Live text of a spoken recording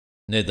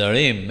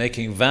Nedarim,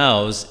 making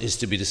vows, is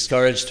to be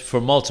discouraged for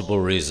multiple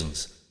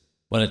reasons.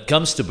 When it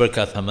comes to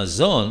Birkat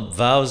Hamazon,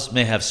 vows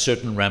may have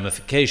certain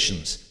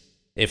ramifications.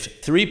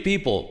 If 3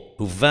 people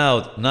who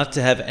vowed not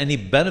to have any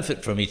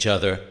benefit from each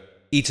other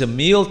eat a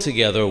meal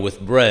together with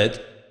bread,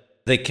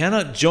 they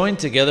cannot join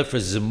together for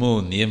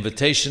Zimmun, the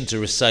invitation to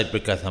recite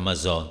Birkat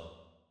Hamazon.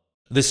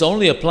 This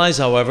only applies,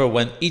 however,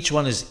 when each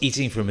one is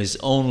eating from his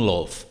own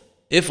loaf.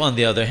 If, on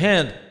the other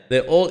hand, they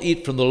all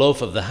eat from the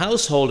loaf of the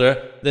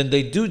householder, then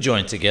they do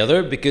join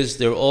together because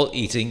they're all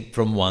eating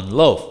from one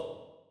loaf.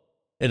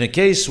 In a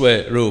case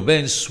where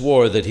Reuben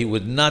swore that he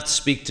would not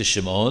speak to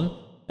Shimon,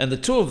 and the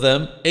 2 of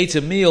them ate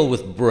a meal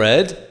with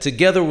bread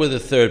together with a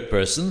 3rd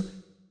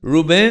person,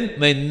 Reuben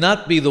may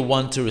not be the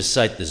one to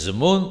recite the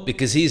Zimmun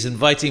because he is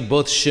inviting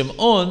both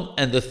Shimon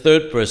and the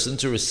 3rd person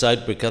to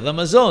recite Birkat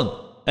Hamazon,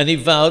 and he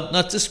vowed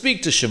not to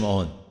speak to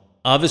Shimon.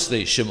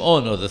 Obviously,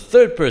 Shimon or the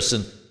 3rd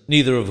person,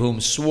 neither of whom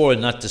swore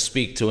not to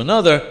speak to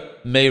another,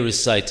 may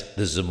recite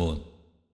the Zimmun.